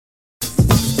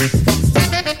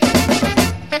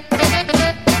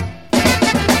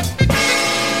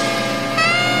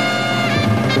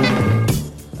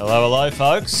Hello,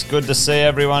 folks. Good to see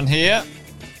everyone here.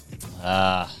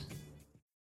 While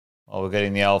we're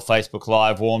getting the old Facebook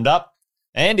Live warmed up.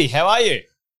 Andy, how are you?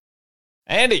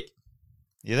 Andy,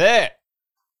 you there?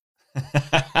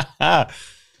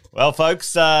 Well,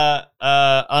 folks,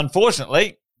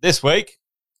 unfortunately, this week,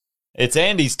 it's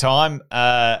Andy's time.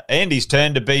 Andy's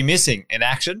turn to be missing in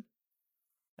action.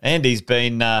 Andy's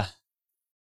been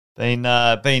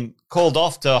called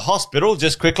off to hospital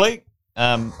just quickly.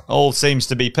 All seems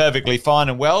to be perfectly fine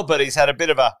and well, but he's had a bit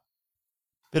of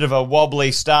a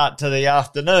wobbly start to the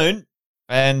afternoon,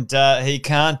 and he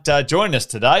can't join us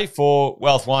today for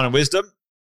Wealth, Wine and Wisdom.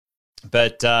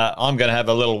 But I'm going to have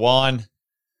a little wine,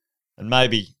 and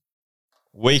maybe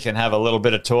we can have a little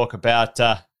bit of talk about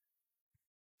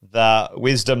the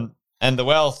wisdom and the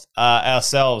wealth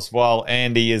ourselves while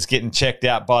Andy is getting checked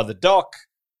out by the doc.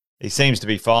 He seems to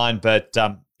be fine, but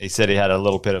he said he had a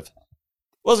little bit of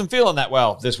wasn't feeling that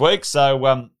well this week.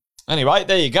 So anyway,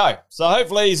 there you go. So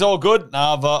hopefully he's all good.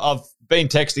 I've been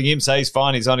texting him, so he's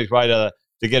fine. He's on his way to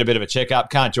get a bit of a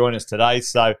checkup. Can't join us today,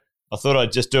 so I thought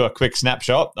I'd just do a quick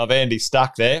snapshot of Andy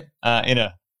stuck there in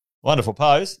a wonderful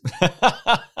pose.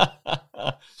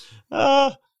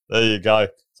 There you go.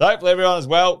 So hopefully everyone is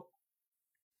well.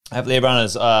 Hopefully everyone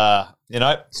is,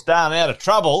 staying out of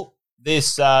trouble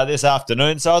this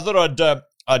afternoon. So I thought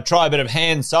I'd try a bit of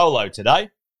hand solo today.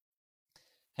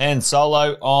 Hand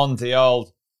solo on the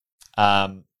old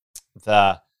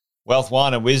the Wealth,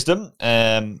 Wine and Wisdom.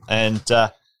 Won't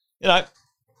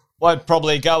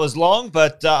probably go as long,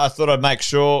 but I thought I'd make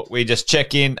sure we just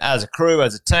check in as a crew,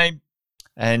 as a team,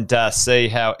 and see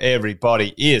how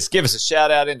everybody is. Give us a shout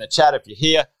out in the chat if you're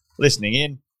here listening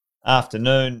in.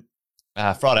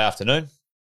 Friday afternoon.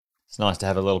 It's nice to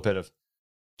have a little bit of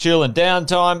chill and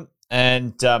downtime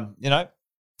and,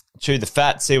 chew the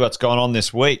fat, see what's going on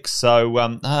this week. So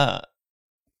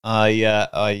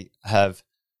I have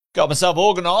got myself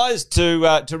organised to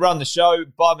run the show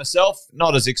by myself.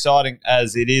 Not as exciting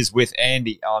as it is with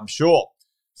Andy, I'm sure.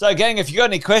 So, gang, if you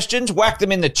got any questions, whack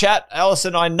them in the chat.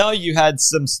 Alison, I know you had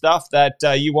some stuff that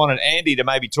you wanted Andy to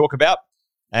maybe talk about,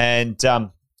 and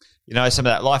some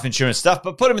of that life insurance stuff.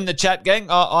 But put them in the chat, gang.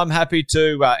 I'm happy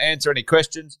to answer any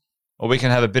questions, or we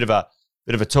can have a bit of a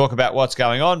talk about what's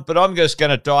going on. But I'm just going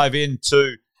to dive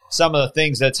into some of the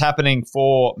things that's happening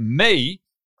for me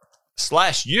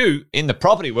 / you in the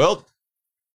property world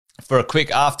for a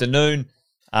quick afternoon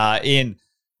in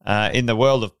the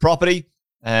world of property.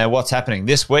 What's happening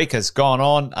this week has gone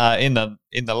on in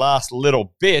the last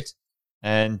little bit,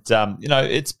 and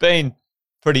it's been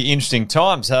pretty interesting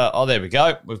times. There we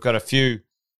go. We've got a few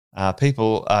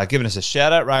people giving us a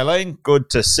shout out. Raylene,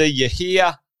 good to see you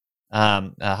here.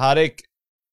 Hardik,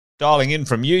 dialing in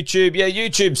from YouTube. Yeah,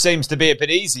 YouTube seems to be a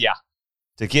bit easier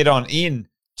to get on in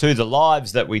to the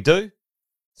lives that we do.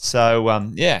 So,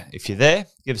 if you're there,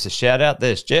 give us a shout out.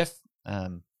 There's Jeff.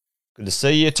 Good to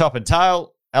see you. Top and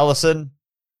tail, Alison,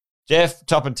 Jeff,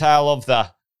 top and tail of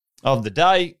the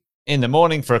day, in the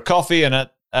morning for a coffee and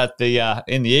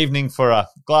in the evening for a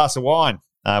glass of wine,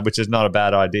 which is not a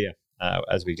bad idea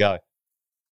as we go.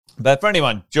 But for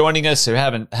anyone joining us who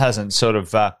haven't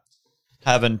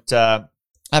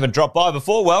dropped by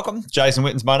before, welcome. Jason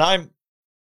Witten's my name,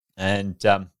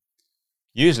 and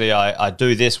usually I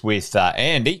do this with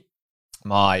Andy,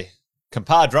 my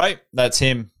compadre. That's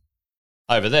him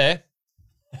over there.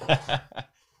 Yeah,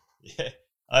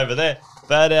 over there.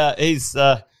 But he's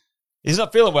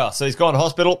not feeling well, so he's gone to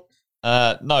hospital.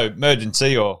 No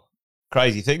emergency or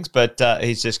crazy things, but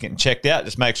he's just getting checked out.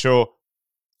 Just make sure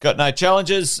got no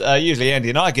challenges. Usually Andy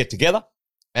and I get together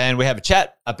and we have a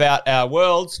chat about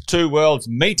our two worlds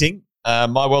meeting.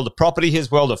 My world of property, his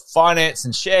world of finance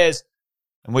and shares.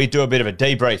 And we do a bit of a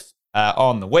debrief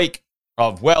on the week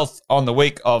of wealth, on the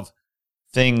week of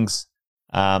things,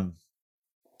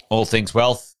 all things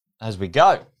wealth as we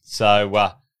go.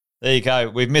 So there you go.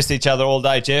 We've missed each other all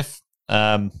day, Jeff.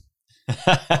 There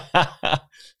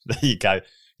you go.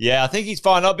 Yeah, I think he's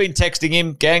fine. I've been texting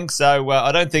him, gang, so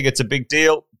I don't think it's a big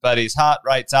deal, but his heart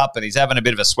rate's up and he's having a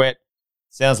bit of a sweat.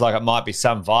 Sounds like it might be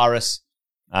some virus,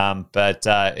 but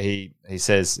he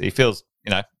says he feels,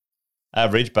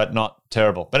 average, but not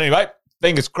terrible. But anyway,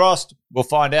 fingers crossed. We'll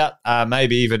find out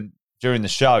maybe even during the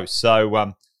show.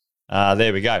 So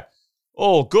there we go.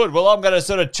 All good. Well, I'm going to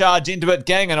sort of charge into it,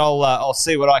 gang, and I'll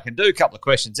see what I can do. A couple of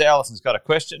questions. Alison's got a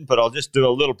question, but I'll just do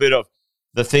a little bit of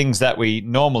the things that we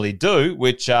normally do,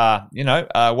 which are,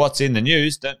 what's in the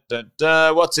news.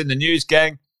 What's in the news,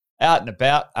 gang? Out and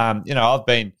about. I've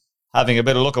been having a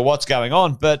bit of look at what's going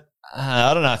on, but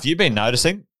I don't know if you've been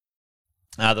noticing,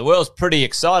 the world's pretty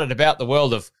excited about the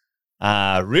world of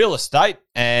real estate,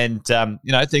 and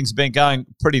things have been going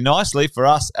pretty nicely for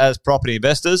us as property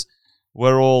investors.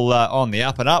 We're all on the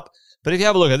up and up. But if you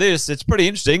have a look at this, it's pretty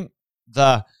interesting.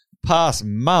 The past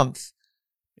month,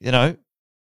 imagine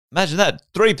that,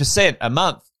 3% a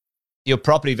month. Your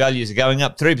property values are going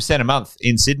up 3% a month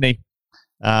in Sydney,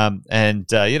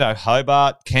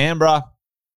 Hobart, Canberra,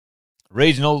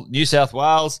 regional New South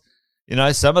Wales.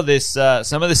 Some of this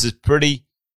is pretty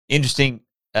interesting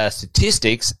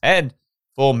statistics, and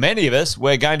for many of us,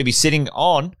 we're going to be sitting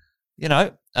on,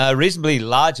 reasonably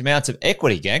large amounts of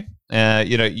equity, gang.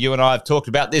 You and I have talked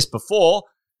about this before.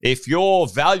 If your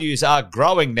values are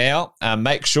growing now,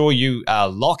 make sure you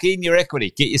lock in your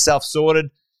equity. Get yourself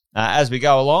sorted as we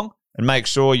go along, and make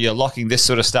sure you're locking this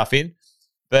sort of stuff in.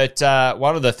 But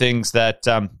one of the things that,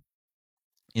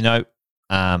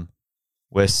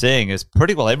 we're seeing is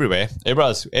pretty well everywhere.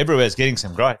 Everywhere's getting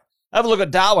some growth. Have a look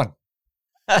at Darwin.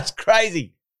 That's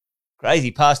crazy.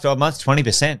 Crazy. Past 12 months,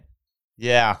 20%.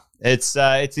 Yeah, it's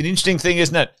an interesting thing,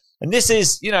 isn't it? And this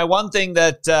is, one thing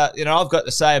that, I've got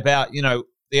to say about,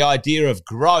 the idea of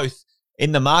growth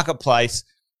in the marketplace.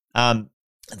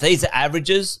 These are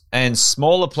averages, and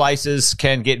smaller places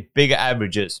can get bigger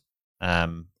averages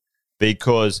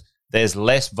because there's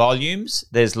less volumes,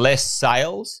 there's less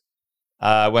sales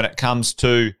when it comes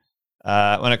to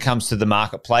the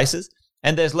marketplaces,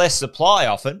 and there's less supply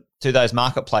often to those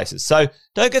marketplaces. So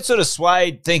don't get sort of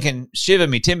swayed thinking, shiver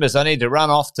me timbers, I need to run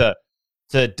off to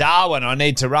Darwin, I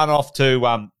need to run off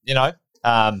to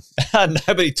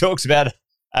nobody talks about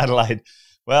Adelaide.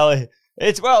 Well,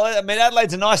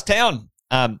 Adelaide's a nice town,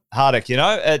 Hardik.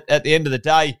 At the end of the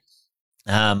day,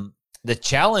 the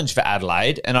challenge for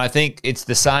Adelaide, and I think it's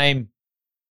the same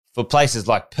for places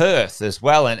like Perth as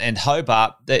well and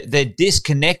Hobart, they're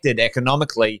disconnected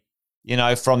economically,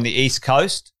 from the East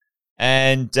Coast.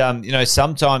 And,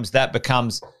 sometimes that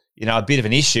becomes, a bit of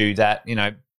an issue that,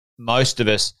 most of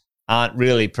us aren't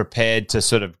really prepared to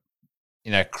sort of,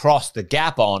 cross the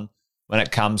gap on when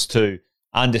it comes to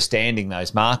understanding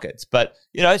those markets. But,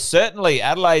 certainly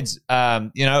Adelaide's, a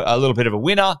little bit of a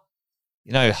winner.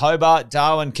 Hobart,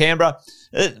 Darwin, Canberra.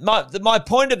 My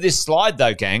point of this slide,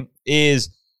 though, gang, is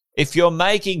if you're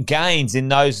making gains in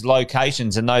those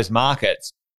locations and those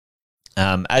markets,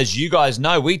 as you guys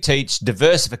know, we teach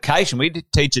diversification. We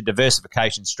teach a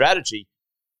diversification strategy.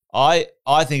 I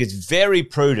think it's very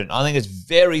prudent. I think it's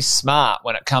very smart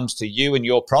when it comes to you and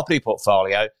your property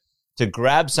portfolio to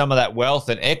grab some of that wealth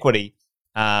and equity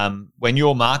when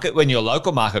your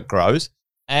local market grows,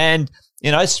 and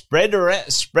spread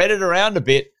it around a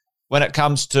bit when it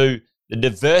comes to the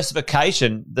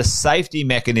diversification, the safety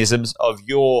mechanisms of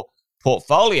your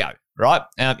portfolio, right?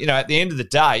 At the end of the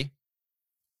day,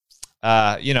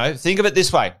 think of it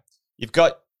this way. You've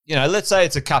got, let's say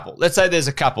it's a couple. Let's say there's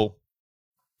a couple,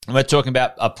 and we're talking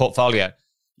about a portfolio.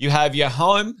 You have your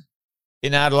home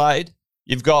in Adelaide.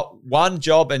 You've got one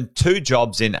job and two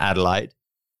jobs in Adelaide.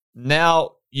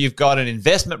 Now you've got an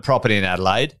investment property in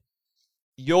Adelaide.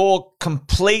 Your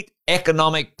complete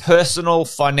economic, personal,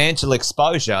 financial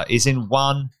exposure is in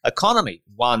one economy,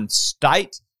 one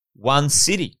state, one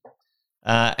city.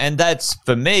 And that's,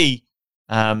 for me,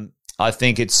 I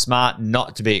think it's smart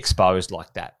not to be exposed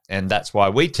like that. And that's why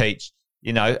we teach,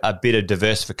 a bit of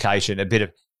diversification, a bit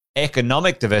of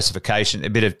economic diversification, a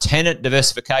bit of tenant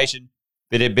diversification,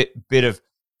 bit of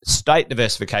state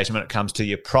diversification when it comes to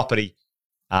your property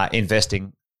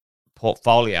investing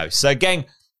portfolio. So, gang,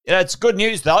 it's good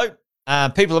news, though.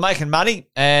 People are making money,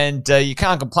 and you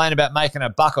can't complain about making a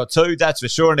buck or two, that's for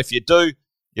sure. And if you do,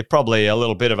 you're probably a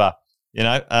little bit of a,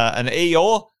 an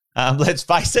Eeyore, let's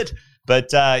face it.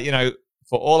 But,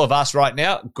 for all of us right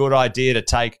now, good idea to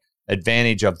take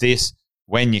advantage of this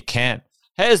when you can.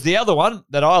 Here's the other one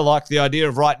that I like the idea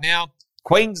of right now.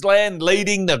 Queensland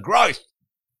leading the growth.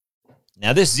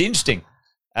 Now, this is interesting.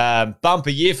 Bumper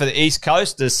year for the East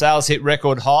Coast as sales hit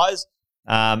record highs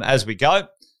as we go.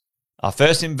 Our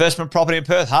first investment property in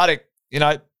Perth, Hardik.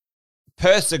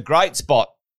 Perth's a great spot.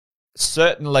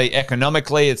 Certainly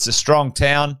economically, it's a strong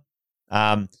town.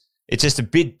 It's just a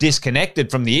bit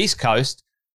disconnected from the East Coast.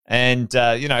 And,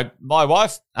 my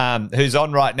wife, who's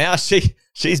on right now,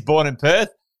 she's born in Perth.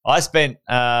 I spent,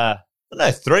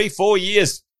 3-4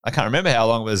 years. I can't remember how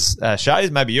long it was, Shays.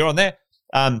 Maybe you're on there.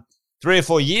 3 or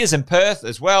 4 years in Perth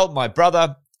as well. My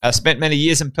brother spent many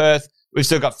years in Perth. We've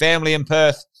still got family in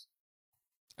Perth.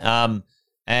 The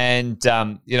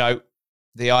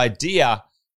idea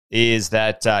is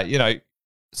that,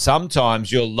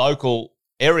 sometimes your local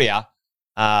area,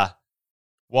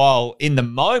 while in the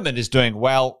moment is doing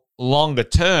well, longer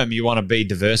term, you want to be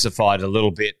diversified a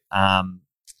little bit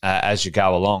as you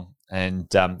go along, and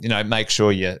make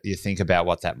sure you think about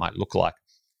what that might look like.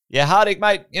 Yeah, Hardik,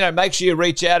 mate. Make sure you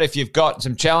reach out if you've got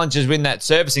some challenges in that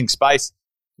servicing space.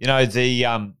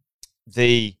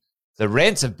 The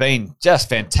rents have been just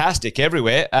fantastic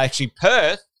everywhere. Actually,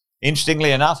 Perth,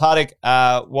 interestingly enough, Hardik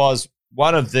was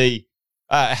one of the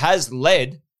has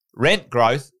led rent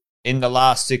growth in the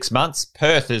last 6 months.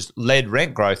 Perth has led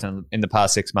rent growth in the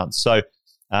past 6 months. So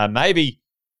maybe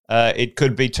it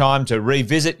could be time to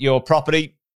revisit your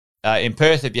property in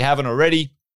Perth if you haven't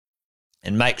already,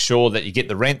 and make sure that you get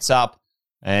the rents up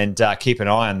and keep an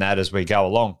eye on that as we go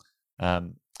along.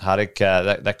 Hardik,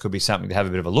 that could be something to have a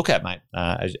bit of a look at, mate,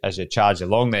 as you charge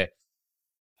along there,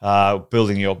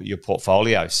 building your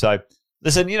portfolio. So,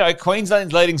 listen,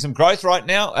 Queensland's leading some growth right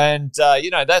now, and,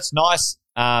 that's nice.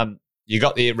 You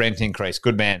got the rent increase.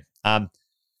 Good man.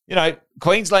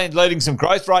 Queensland leading some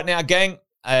growth right now, gang,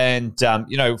 and,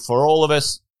 for all of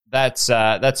us, that's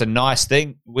a nice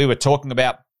thing. We were talking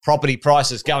about property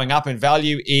prices going up in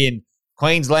value in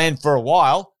Queensland for a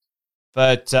while,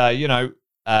 but,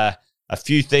 a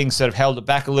few things that have held it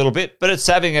back a little bit, but it's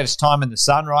having its time in the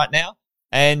sun right now.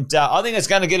 And I think it's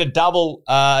going to get a double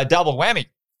whammy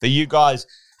for you guys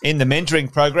in the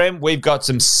mentoring program. We've got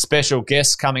some special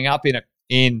guests coming up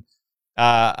in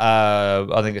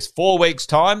I think it's 4 weeks'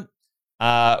 time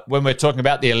when we're talking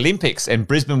about the Olympics and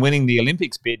Brisbane winning the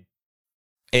Olympics bid.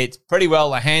 It's pretty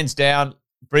well a hands down.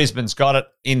 Brisbane's got it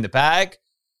in the bag.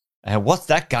 And what's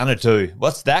that going to do?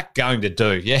 What's that going to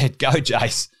do? Yeah, go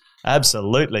Jace.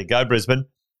 Absolutely. Go Brisbane.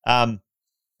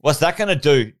 What's that going to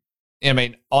do? I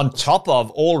mean, on top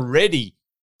of already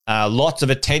lots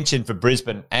of attention for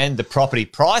Brisbane and the property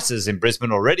prices in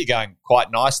Brisbane already going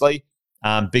quite nicely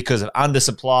because of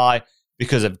undersupply,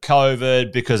 because of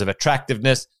COVID, because of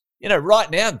attractiveness.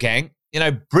 Right now, gang,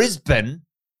 Brisbane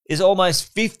is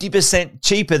almost 50%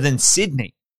 cheaper than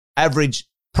Sydney, average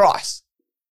price.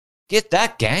 Get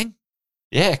that, gang.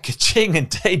 Yeah, ka-ching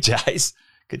and DJs.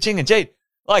 Ka-ching and G.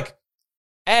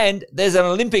 And there's an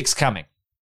Olympics coming,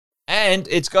 and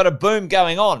it's got a boom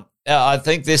going on. I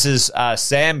think this is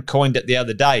Sam coined it the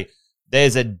other day.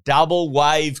 There's a double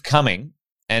wave coming,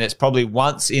 and it's probably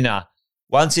once in a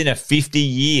 50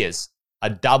 years, a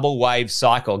double wave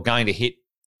cycle going to hit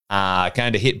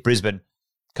Brisbane,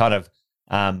 kind of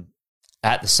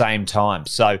at the same time.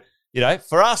 So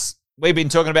for us, we've been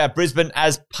talking about Brisbane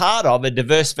as part of a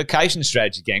diversification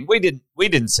strategy, gang. We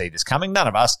didn't see this coming. None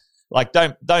of us.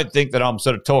 Don't think that I'm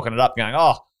sort of talking it up going,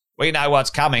 oh, we know what's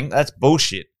coming. That's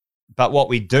bullshit. But what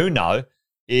we do know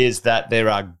is that there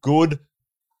are good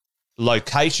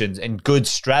locations and good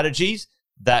strategies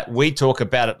that we talk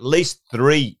about at least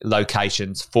 3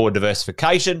 locations for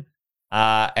diversification.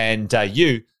 And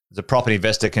you, as a property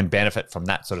investor, can benefit from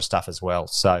that sort of stuff as well.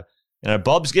 So,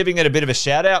 Bob's giving it a bit of a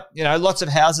shout out. Lots of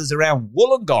houses around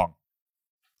Wollongong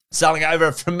selling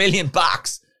over $1 million.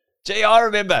 Gee, I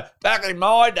remember back in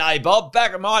my day, Bob,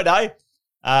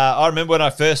 I remember when I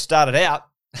first started out.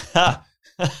 I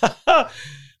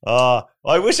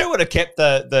wish I would have kept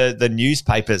the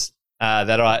newspapers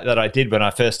that I did when I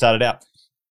first started out.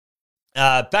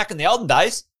 Back in the olden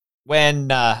days, when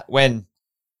I were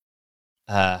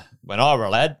a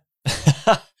lad,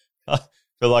 I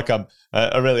feel like I'm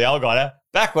a really old guy now.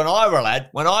 Back when I were a lad,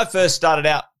 when I first started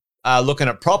out looking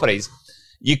at properties,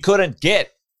 you couldn't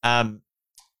get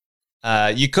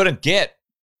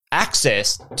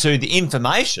access to the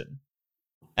information.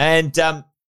 And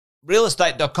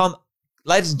realestate.com,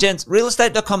 ladies and gents,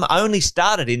 realestate.com only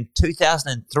started in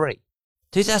 2003.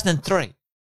 2003,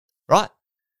 right?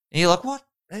 And you're like, what?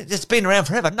 It's been around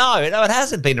forever. No, it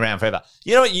hasn't been around forever.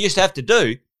 You know what you used to have to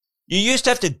do? You used to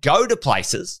have to go to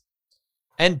places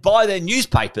and buy their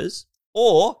newspapers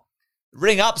or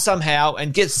ring up somehow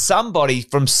and get somebody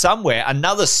from somewhere,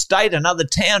 another state, another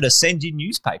town, to send you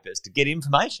newspapers to get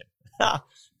information.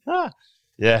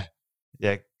 Yeah.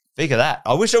 Figure that.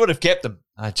 I wish I would have kept them.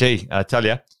 I tell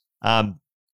you.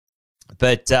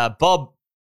 But Bob,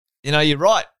 you're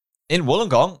right. In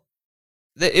Wollongong,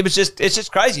 it's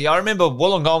just crazy. I remember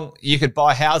Wollongong, you could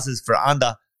buy houses for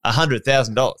under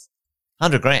 $100,000,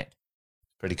 $100,000.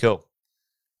 Pretty cool.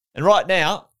 And right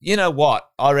now, you know what?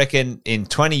 I reckon in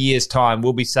 20 years' time,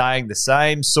 we'll be saying the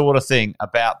same sort of thing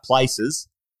about places,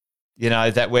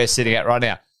 that we're sitting at right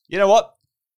now. You know what?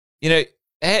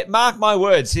 Mark my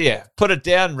words here. Put it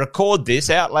down, record this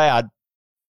out loud.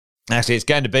 Actually, it's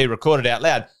going to be recorded out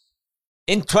loud.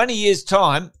 In 20 years'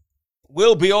 time,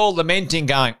 we'll be all lamenting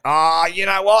going, oh, you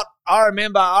know what? I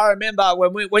remember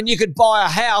when you could buy a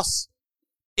house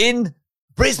in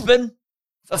Brisbane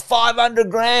for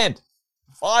 $500,000.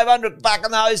 $500 back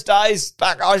in those days.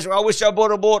 I wish I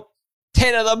bought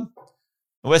 10 of them.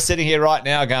 We're sitting here right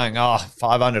now going, oh,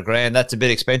 500 grand, that's a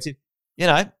bit expensive. You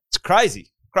know, it's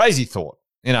crazy. Crazy thought.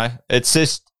 You know, it's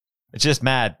just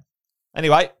mad.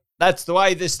 Anyway, that's the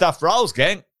way this stuff rolls,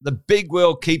 gang. The big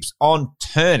wheel keeps on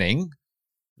turning.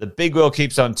 The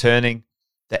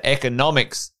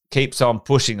economics keeps on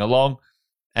pushing along.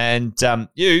 And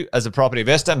you, as a property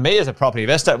investor, me as a property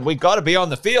investor, we got to be on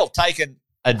the field taking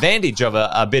advantage of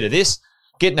a bit of this,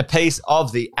 getting a piece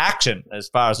of the action as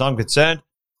far as I'm concerned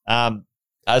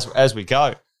as we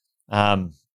go.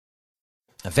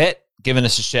 Vet giving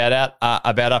us a shout out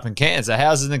about up in Cairns. The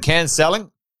houses in Cairns selling.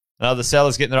 Another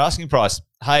seller's getting their asking price.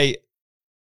 Hey,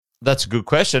 that's a good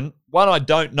question. One, I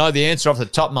don't know the answer off the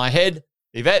top of my head,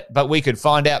 Yvette, but we could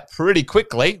find out pretty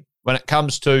quickly when it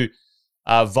comes to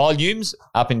volumes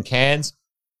up in Cairns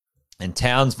and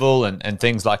Townsville and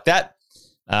things like that.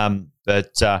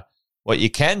 But what you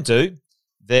can do,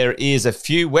 there is a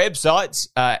few websites,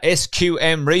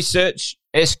 SQM Research,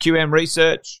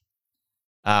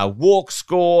 Walk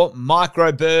Score,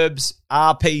 Microburbs,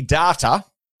 RP Data,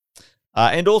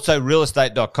 and also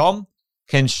realestate.com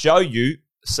can show you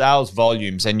sales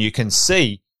volumes, and you can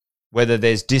see whether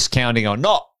there's discounting or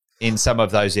not in some of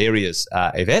those areas,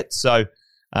 Yvette. So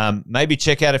maybe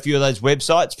check out a few of those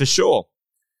websites for sure.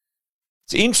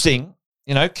 It's interesting,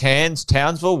 you know, Cairns,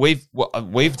 Townsville.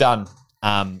 We've done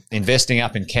investing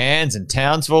up in Cairns and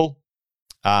Townsville,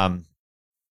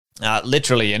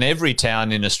 literally in every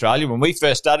town in Australia. When we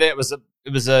first started, it was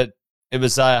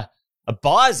a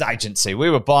buyer's agency. We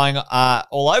were buying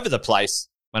all over the place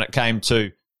when it came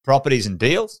to properties and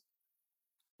deals.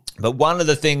 But one of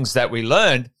the things that we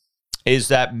learned is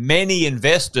that many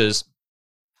investors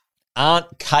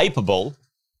aren't capable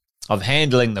of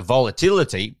handling the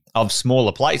volatility of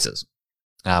smaller places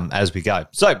as we go.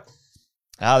 So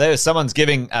there's someone's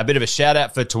giving a bit of a shout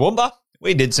out for Toowoomba.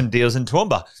 We did some deals in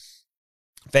Toowoomba.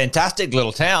 Fantastic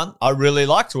little town. I really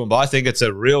like Toowoomba. I think it's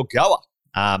a real goer.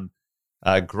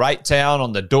 A great town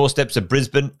on the doorsteps of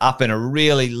Brisbane, up in a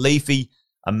really leafy,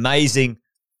 amazing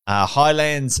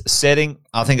highlands setting.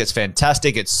 I think it's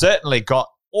fantastic. It's certainly got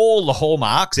all the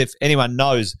hallmarks. If anyone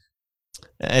knows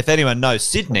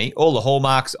Sydney, all the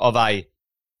hallmarks of a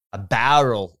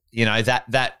Bowral, you know,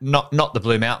 that not the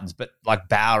Blue Mountains, but like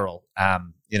Bowral,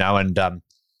 you know, and down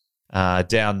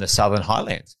the Southern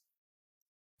Highlands.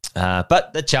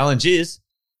 But the challenge is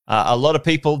a lot of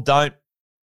people don't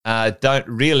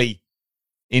really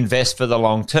invest for the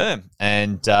long term,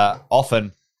 and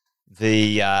often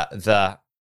the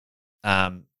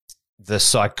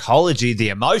psychology, the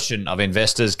emotion of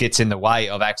investors gets in the way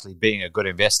of actually being a good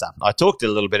investor. I talked a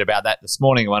little bit about that this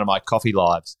morning in one of my coffee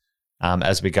lives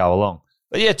as we go along.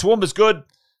 But yeah, Toowoomba's good.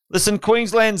 Listen,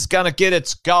 Queensland's going to get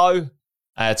its go.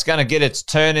 It's going to get its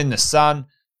turn in the sun.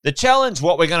 The challenge,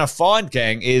 what we're going to find,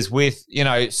 gang, is with, you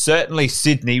know, certainly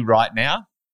Sydney right now.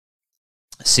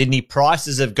 Sydney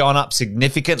prices have gone up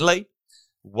significantly.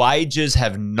 Wages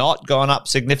have not gone up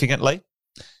significantly.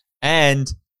 And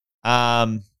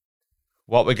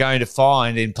what we're going to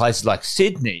find in places like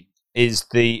Sydney is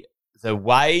the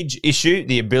wage issue,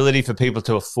 the ability for people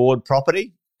to afford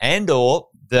property, and or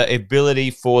the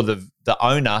ability for the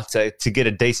owner to get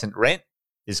a decent rent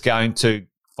is going to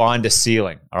find a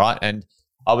ceiling, all right? And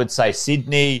I would say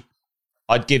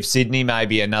I'd give Sydney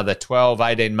maybe another 12,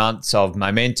 18 months of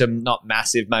momentum, not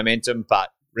massive momentum, but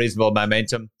reasonable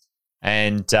momentum,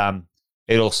 and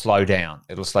it'll slow down.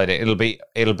 It'll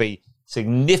be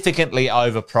significantly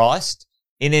overpriced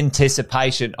in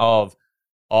anticipation of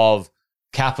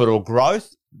capital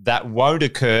growth that won't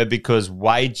occur because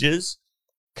wages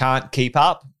can't keep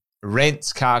up,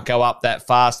 rents can't go up that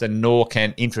fast, and nor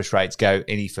can interest rates go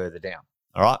any further down.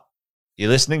 All right? You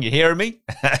listening? You hearing me?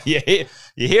 You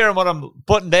hearing what I'm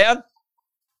putting down?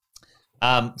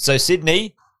 So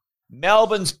Sydney,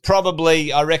 Melbourne's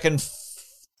probably, I reckon,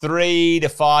 3 to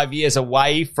 5 years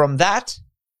away from that.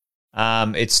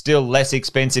 It's still less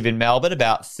expensive in Melbourne,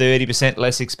 about 30%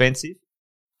 less expensive.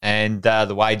 And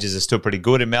the wages are still pretty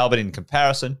good in Melbourne in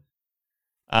comparison.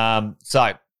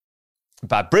 But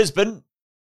Brisbane,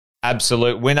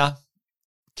 absolute winner.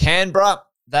 Canberra,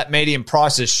 that median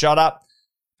price has shot up.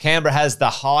 Canberra has the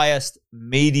highest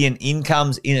median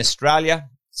incomes in Australia.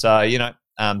 So, you know,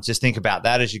 just think about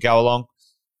that as you go along.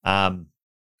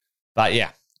 But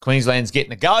yeah, Queensland's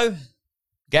getting a go.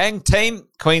 Gang, team,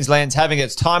 Queensland's having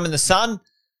its time in the sun.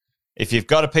 If you've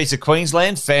got a piece of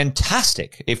Queensland,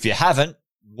 fantastic. If you haven't,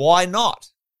 why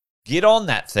not? Get on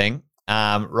that thing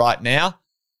right now,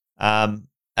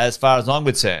 as far as I'm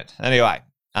concerned. Anyway,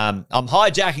 I'm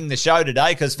hijacking the show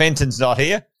today because Fenton's not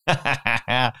here.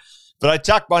 But I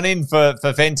chucked one in for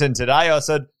Fenton today. I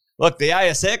said, look, the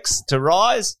ASX to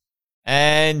rise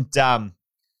and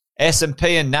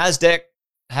S&P and NASDAQ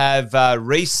have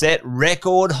reset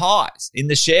record highs in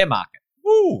the share market.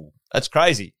 Woo, that's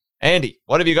crazy. Andy,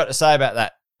 what have you got to say about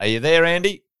that? Are you there,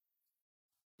 Andy?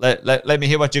 Let me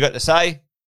hear what you got to say.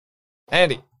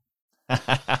 Andy.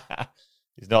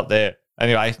 He's not there.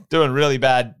 Anyway, doing really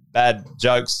bad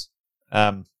jokes.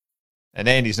 And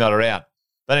Andy's not around.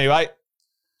 But anyway,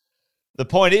 the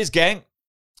point is, gang,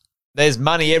 there's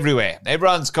money everywhere.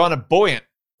 Everyone's kind of buoyant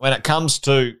when it comes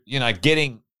to,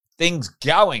 getting things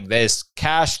going. There's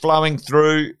cash flowing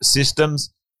through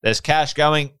systems. There's cash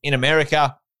going in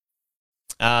America.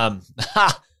 The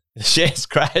shares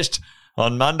crashed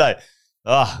on Monday.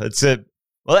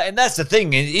 And that's the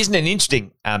thing. Isn't it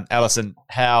interesting, Alison,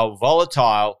 how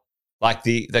volatile like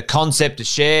the concept of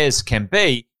shares can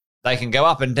be? They can go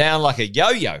up and down like a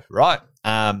yo-yo, right?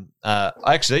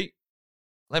 Actually,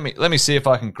 let me see if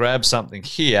I can grab something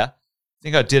here. I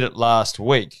think I did it last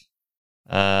week,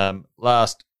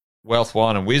 last Wealth,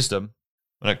 Wine and Wisdom,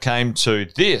 when it came to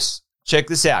this. Check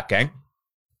this out, gang.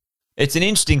 It's an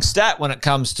interesting stat when it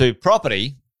comes to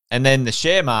property and then the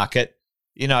share market.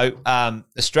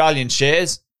 Australian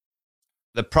shares,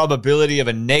 the probability of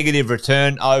a negative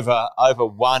return over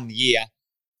 1 year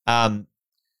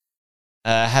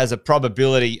has a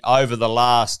probability over the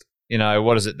last,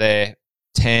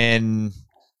 13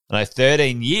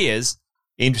 years,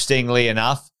 interestingly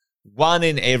enough, 1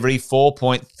 in every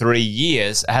 4.3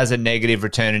 years has a negative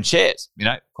return in shares,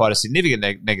 quite a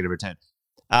significant negative return.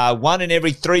 1 in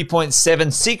every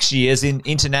 3.76 years in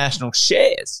international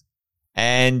shares,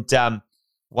 and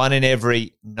 1 in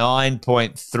every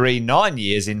 9.39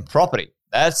 years in property.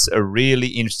 That's a really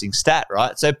interesting stat,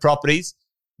 right? So property's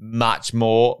much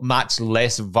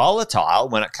less volatile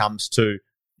when it comes to,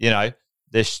 the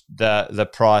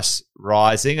price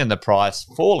rising and the price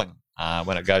falling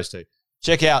when it goes to.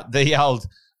 Check out the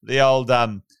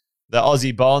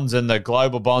Aussie bonds and the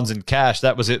global bonds and cash.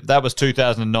 That was it. That was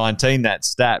 2019, that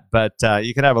stat. But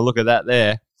you can have a look at that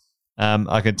there.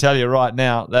 I can tell you right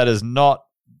now, that is not.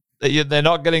 They're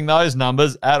not getting those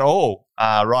numbers at all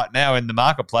right now in the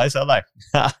marketplace, are they?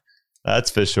 That's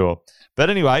for sure.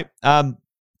 But anyway, at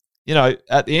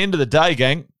the end of the day,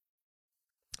 gang,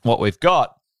 what we've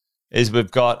got is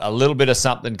we've got a little bit of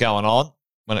something going on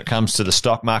when it comes to the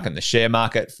stock market and the share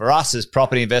market. For us as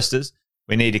property investors,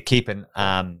 we need to keep an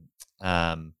eye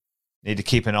on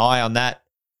that.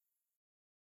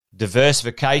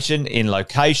 Diversification in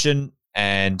location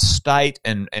and state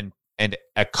and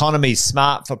economy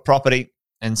smart for property,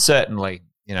 and certainly,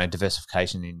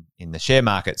 diversification in the share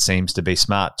market seems to be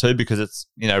smart too, because it's,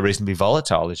 reasonably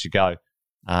volatile as you go,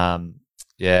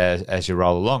 as you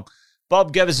roll along.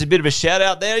 Bob gave us a bit of a shout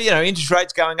out there. Interest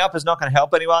rates going up is not going to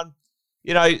help anyone,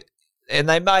 and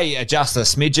they may adjust a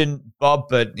smidgen, Bob,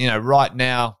 but, right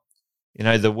now,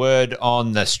 the word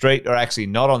on the street, or actually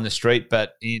not on the street,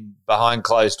 but behind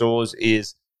closed doors,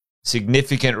 is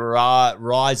significant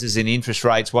rises in interest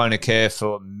rates won't occur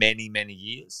for many, many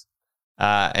years.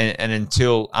 And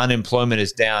until unemployment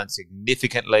is down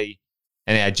significantly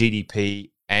and our GDP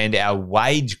and our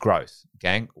wage growth,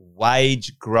 gang,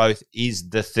 wage growth is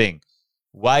the thing.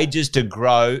 Wages to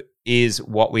grow is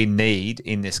what we need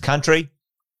in this country,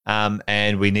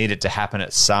 and we need it to happen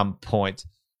at some point,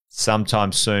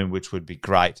 sometime soon, which would be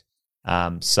great.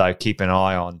 So keep an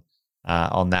eye on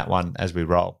that one as we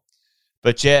roll.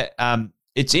 But yeah,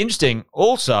 it's interesting.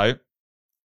 Also,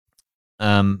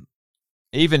 even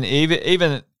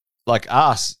like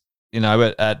us,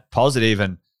 at Positive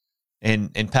and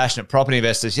in passionate property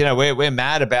investors, we're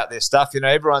mad about this stuff.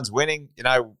 Everyone's winning.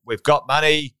 We've got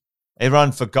money.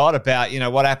 Everyone forgot about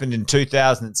what happened in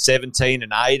 2017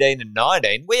 and 18 and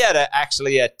 19. We had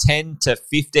actually a 10 to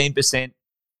 15%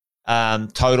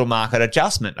 total market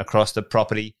adjustment across the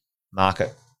property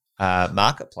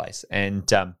marketplace, and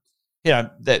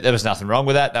there was nothing wrong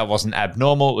with that. That wasn't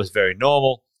abnormal. It was very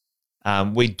normal.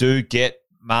 We do get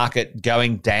market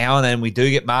going down and we do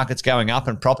get markets going up,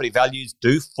 and property values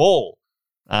do fall.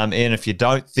 And if you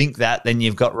don't think that, then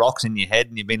you've got rocks in your head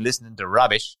and you've been listening to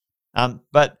rubbish.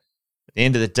 But at the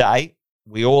end of the day,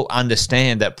 we all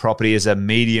understand that property is a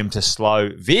medium to slow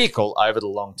vehicle over the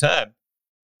long term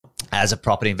as a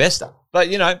property investor. But,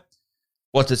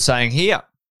 what's it saying here?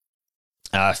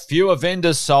 Fewer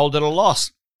vendors sold at a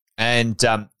loss. And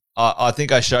I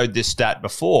think I showed this stat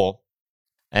before,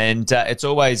 and it's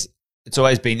always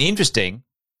been interesting.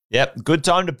 Yep, good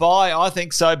time to buy. I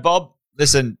think so, Bob.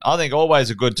 Listen, I think always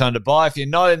a good time to buy. If you're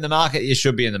not in the market, you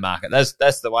should be in the market.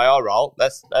 That's the way I roll.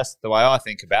 That's the way I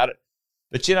think about it.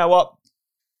 But you know what?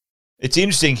 It's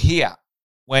interesting here.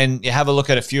 when you have a look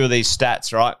at a few of these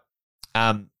stats, right?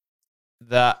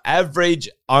 The average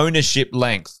ownership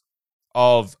length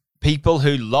of people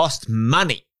who lost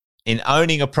money in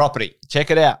owning a property.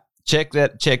 Check it out. Check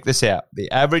this out.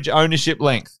 The average ownership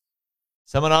length.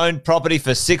 Someone owned property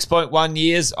for 6.1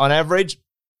 years on average,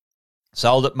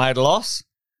 sold it, made a loss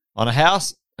on a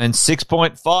house, and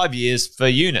 6.5 years for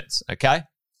units, okay?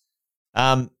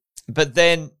 But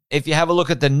then if you have a look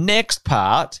at the next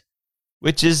part,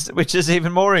 which is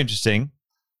even more interesting,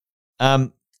 all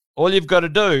you've got to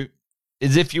do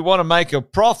is, if you want to make a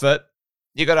profit,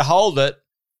 you got to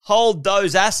hold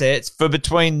those assets for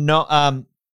between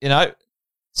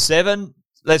 7,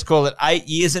 let's call it 8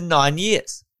 years and 9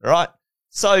 years, right?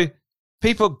 So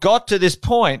people got to this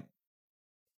point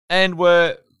and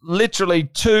were literally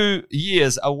 2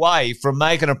 years away from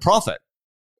making a profit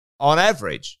on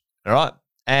average, all right?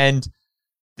 And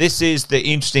this is the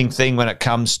interesting thing when it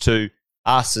comes to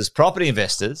us as property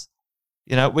investors.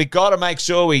 We got to make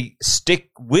sure we stick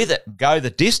with it and go the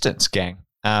distance, gang,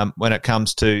 when it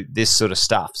comes to this sort of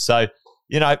stuff. So,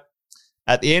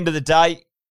 at the end of the day,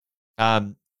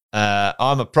 I'm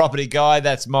a property guy.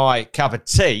 That's my cup of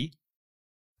tea.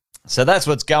 So that's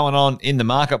what's going on in the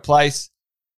marketplace.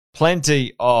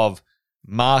 Plenty of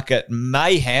market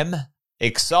mayhem,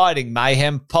 exciting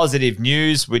mayhem, positive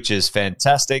news, which is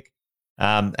fantastic.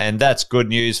 And that's good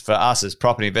news for us as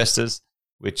property investors,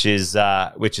 which is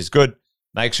good.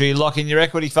 Make sure you lock in your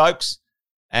equity, folks,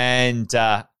 and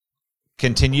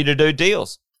continue to do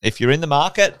deals. If you're in the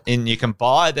market and you can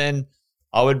buy, then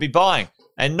I would be buying.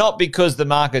 And not because the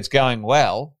market's going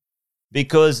well,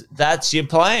 because that's your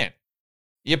plan.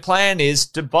 Your plan is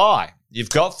to buy.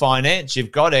 You've got finance,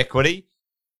 you've got equity.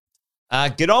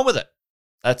 Get on with it.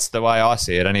 That's the way I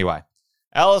see it anyway.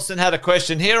 Alison had a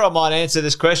question here. I might answer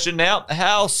this question now.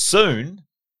 How soon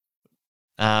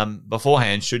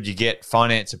beforehand should you get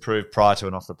finance approved prior to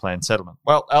an off-the-plan settlement?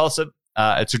 Well, Alison,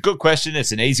 it's a good question.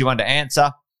 It's an easy one to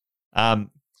answer,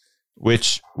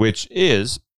 which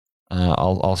is,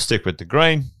 I'll stick with the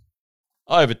green.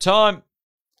 Over time,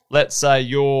 let's say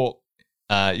your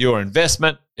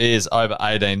investment is over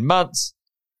 18 months.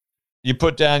 You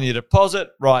put down your deposit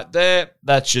right there.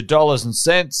 That's your dollars and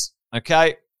cents,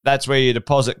 okay? That's where your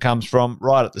deposit comes from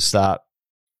right at the start,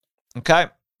 okay?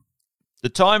 The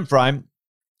time frame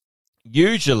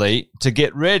usually to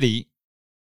get ready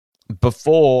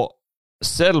before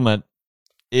settlement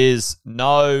is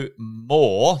no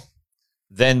more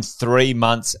than 3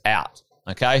 months out,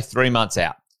 okay? 3 months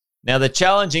out. Now, the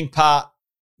challenging part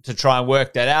to try and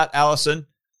work that out, Alison,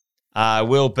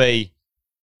 will be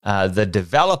the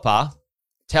developer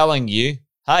telling you,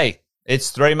 hey, it's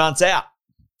 3 months out.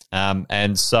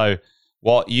 And so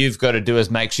what you've got to do is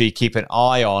make sure you keep an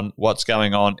eye on what's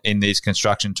going on in these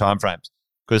construction timeframes,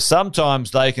 because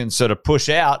sometimes they can sort of push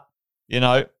out,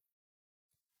 1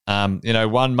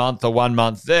 month or 1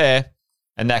 month there,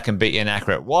 and that can be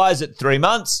inaccurate. Why is it 3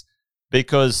 months?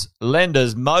 Because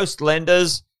most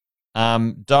lenders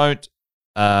don't,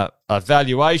 a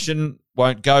valuation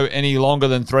won't go any longer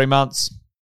than 3 months.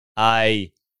 An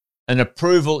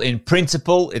approval in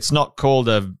principle, it's not called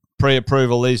a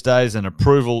pre-approval these days, an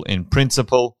approval in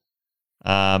principle.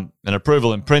 An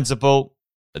approval in principle,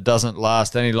 it doesn't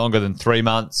last any longer than 3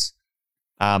 months.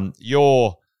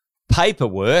 Your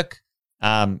paperwork,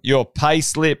 your pay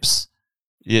slips,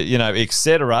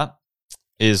 etc.,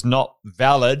 is not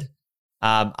valid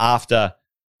after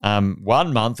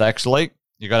 1 month, actually.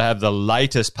 You've got to have the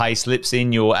latest pay slips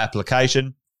in your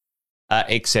application,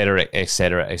 etc.,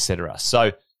 etc., etc.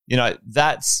 So,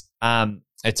 that's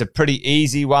it's a pretty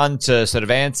easy one to sort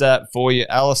of answer for you,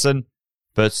 Alison.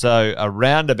 But so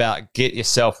get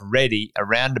yourself ready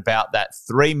around about that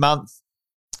 3 month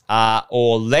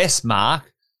or less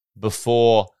mark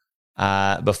before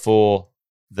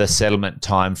the settlement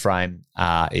time frame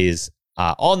is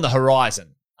on the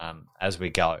horizon as we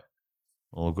go.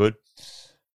 All good.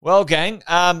 Well, gang,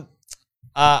 I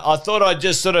thought I'd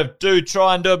just sort of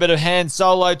try and do a bit of hand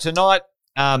solo tonight.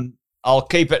 I'll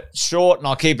keep it short and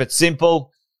I'll keep it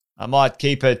simple. I might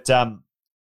keep it.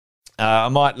 I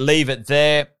might leave it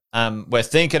there. We're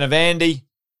thinking of Andy.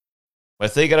 We're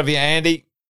thinking of you, Andy.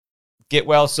 Get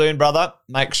well soon, brother.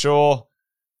 Make sure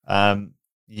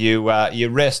you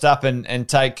rest up and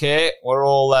take care. We're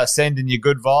all sending you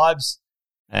good vibes,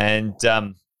 and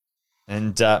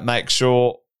make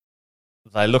sure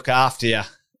they look after you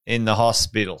in the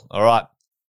hospital. All right.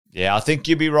 Yeah, I think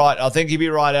you'd be right.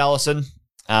 Alison.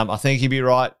 I think you'd be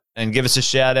right. And give us a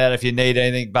shout out if you need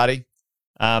anything, buddy.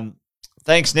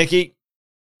 Thanks, Nikki.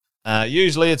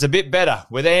 Usually it's a bit better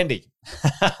with Andy,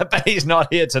 but he's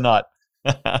not here tonight.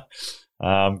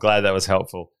 I'm glad that was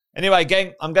helpful. Anyway,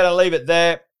 gang, I'm going to leave it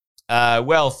there.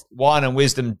 Wealth, wine, and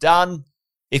wisdom done.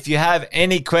 If you have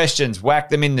any questions, whack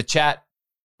them in the chat,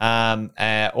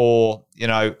 or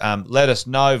let us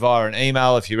know via an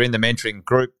email if you're in the mentoring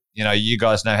group. You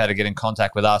guys know how to get in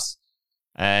contact with us,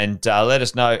 and let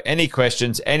us know any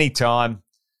questions anytime.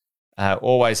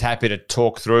 Always happy to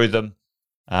talk through them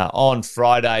on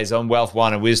Fridays on Wealth,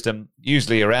 Wine, and Wisdom.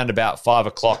 Usually around about 5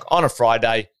 o'clock on a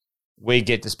Friday, we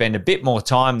get to spend a bit more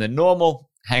time than normal,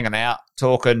 hanging out,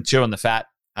 talking, chewing the fat,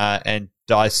 and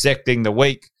dissecting the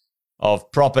week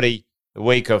of property, the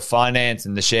week of finance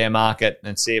and the share market,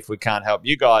 and see if we can't help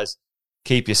you guys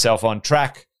keep yourself on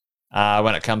track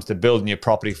when it comes to building your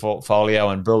property portfolio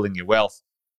and building your wealth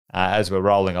as we're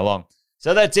rolling along.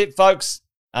 So that's it, folks.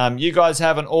 You guys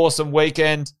have an awesome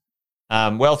weekend.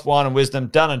 Wealth, Wine, and Wisdom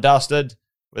done and dusted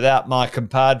without my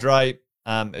compadre.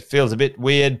 It feels a bit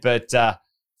weird, but thought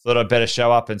I'd better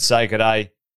show up and say good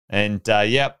day. And,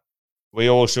 we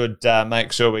all should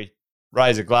make sure we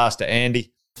raise a glass to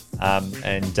Andy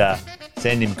and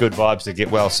send him good vibes to get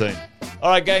well soon. All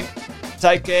right, gang.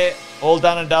 Take care. All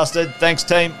done and dusted. Thanks,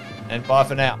 team. And bye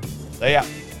for now. See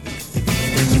ya.